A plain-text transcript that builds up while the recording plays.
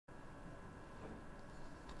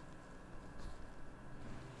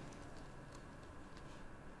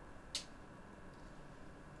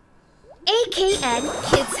KKN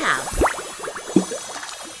Kids House.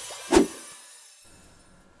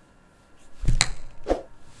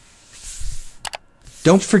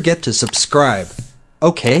 Don't forget to subscribe,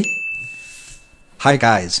 okay? Hi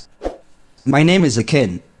guys. My name is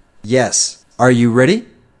Akin. Yes, are you ready?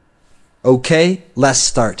 Okay, let's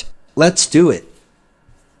start. Let's do it.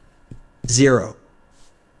 0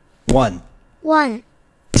 1 1,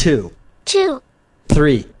 2 2,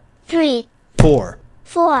 3 3, 4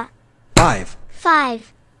 4, 5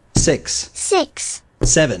 5, 6 6,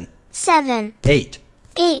 7 7, 8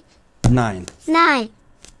 8, 9 9,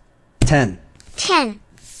 10 10.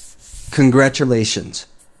 Congratulations.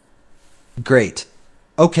 Great.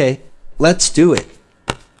 Okay, let's do it.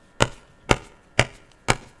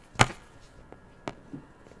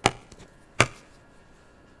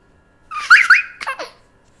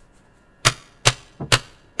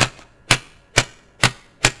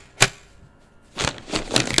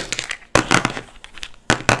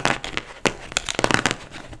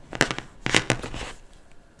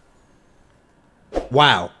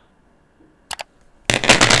 Wow.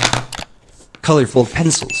 Colorful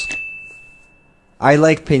pencils. I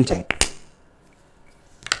like painting.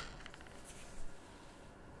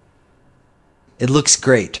 It looks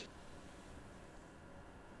great.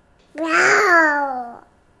 Wow.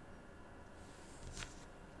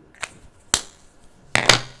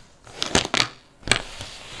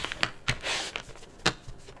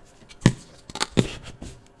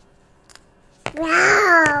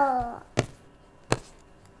 Wow.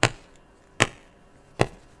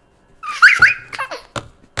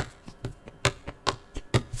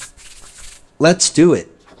 Let's do it.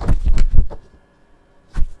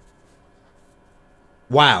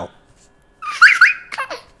 Wow.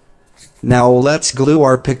 Now let's glue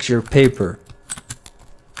our picture paper.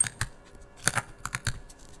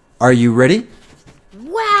 Are you ready?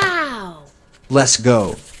 Wow. Let's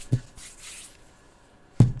go.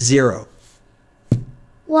 0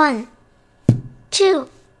 1, 2,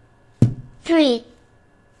 3,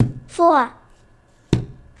 4,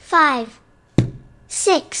 5,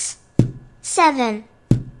 6, 7,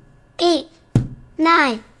 8,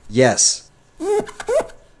 9. Yes.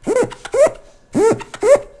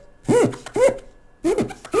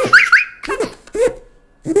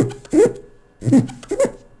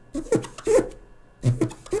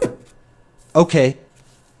 Okay.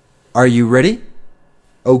 Are you ready?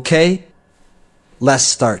 Okay. Let's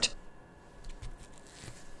start.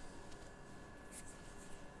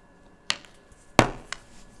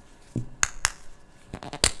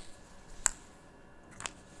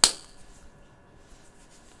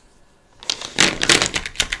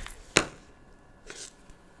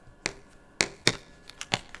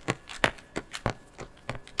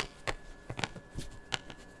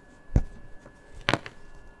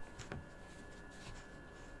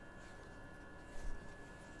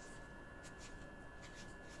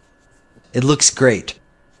 It looks great.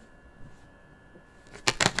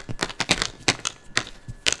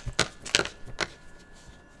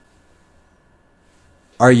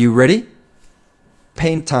 Are you ready?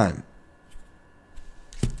 Paint time.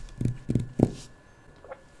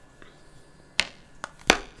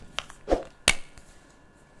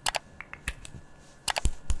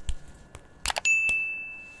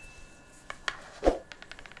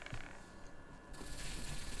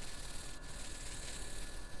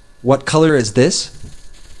 What color is this?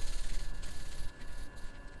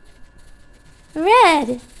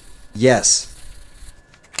 Red. Yes.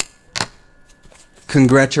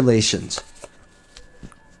 Congratulations.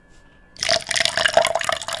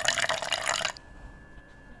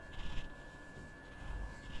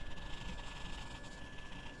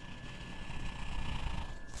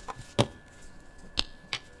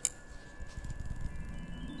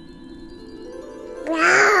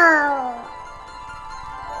 Wow.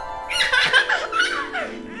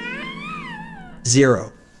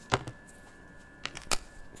 0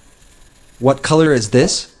 What color is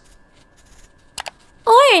this?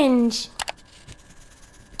 Orange.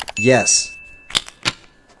 Yes.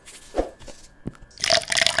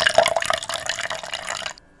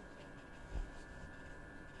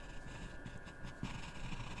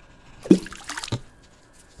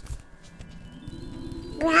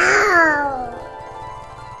 Wow.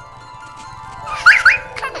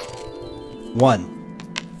 1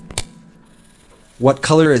 What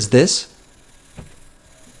color is this?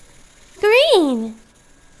 Green.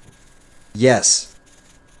 Yes.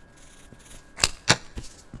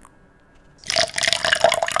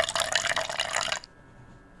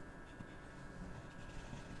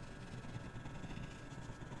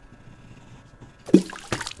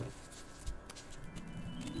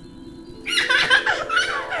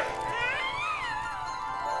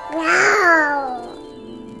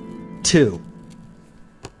 2.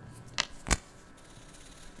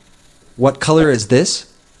 What color is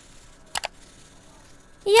this?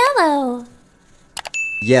 Yellow.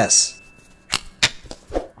 Yes.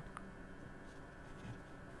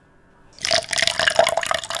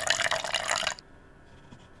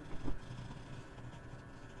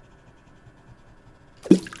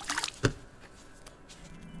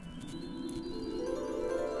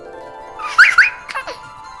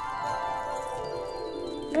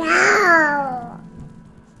 Brown.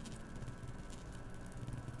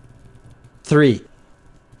 3.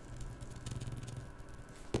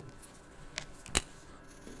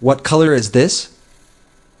 What color is this?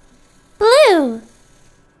 Blue.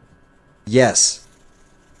 Yes.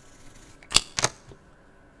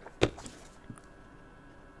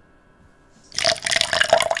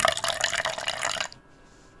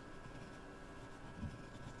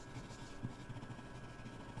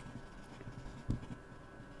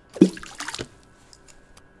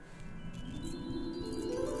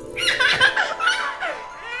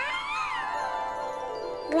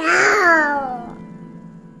 Brown.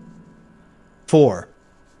 4.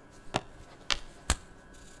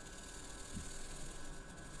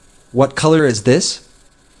 What color is this?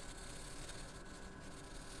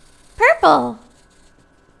 Purple.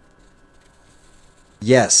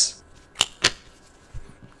 Yes.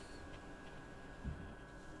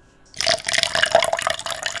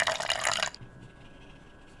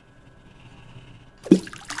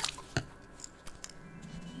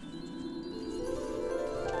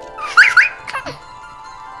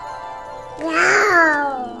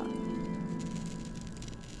 Brown.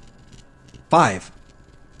 5.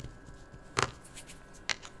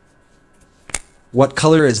 What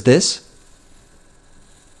color is this?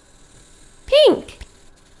 Pink.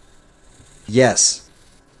 Yes.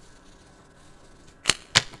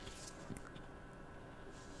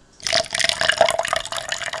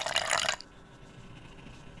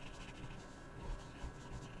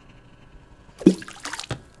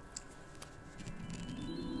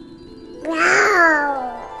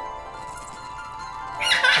 Brown.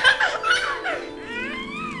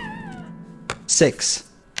 6.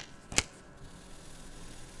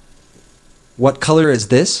 What color is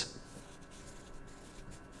this?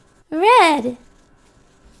 Red.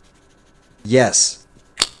 Yes.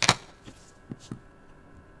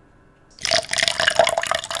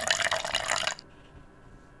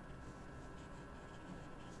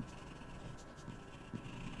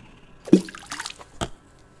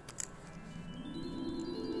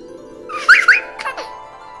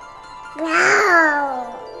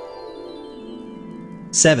 Brown.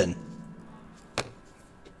 7.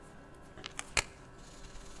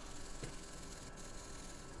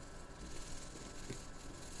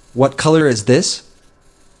 What color is this?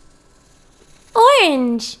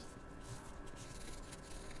 Orange.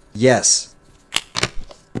 Yes.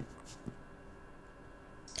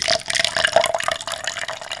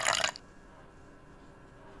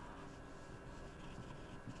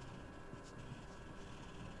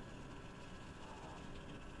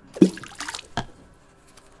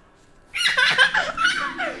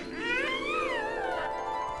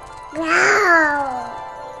 Brown.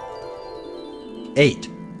 8.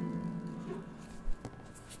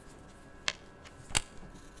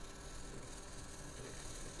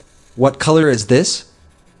 What color is this?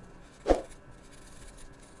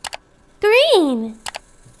 Green.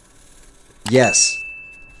 Yes.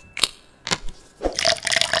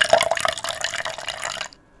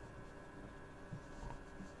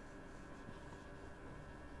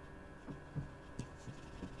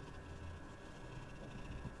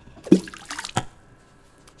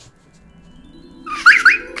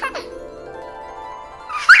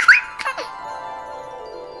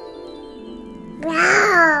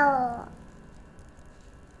 Brown.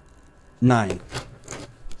 9.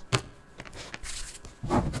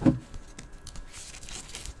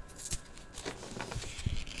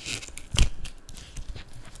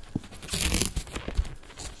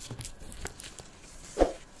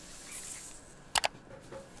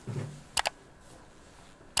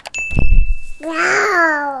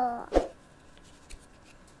 Brown.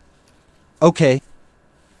 Okay.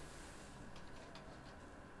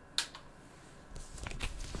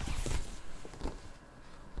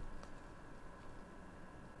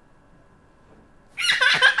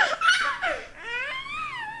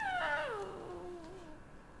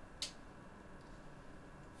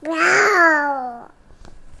 Brown.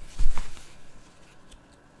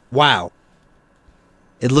 Wow.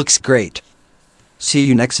 It looks great. See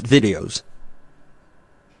you next videos.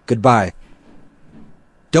 Goodbye.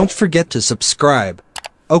 Don't forget to subscribe.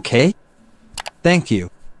 Okay? Thank you.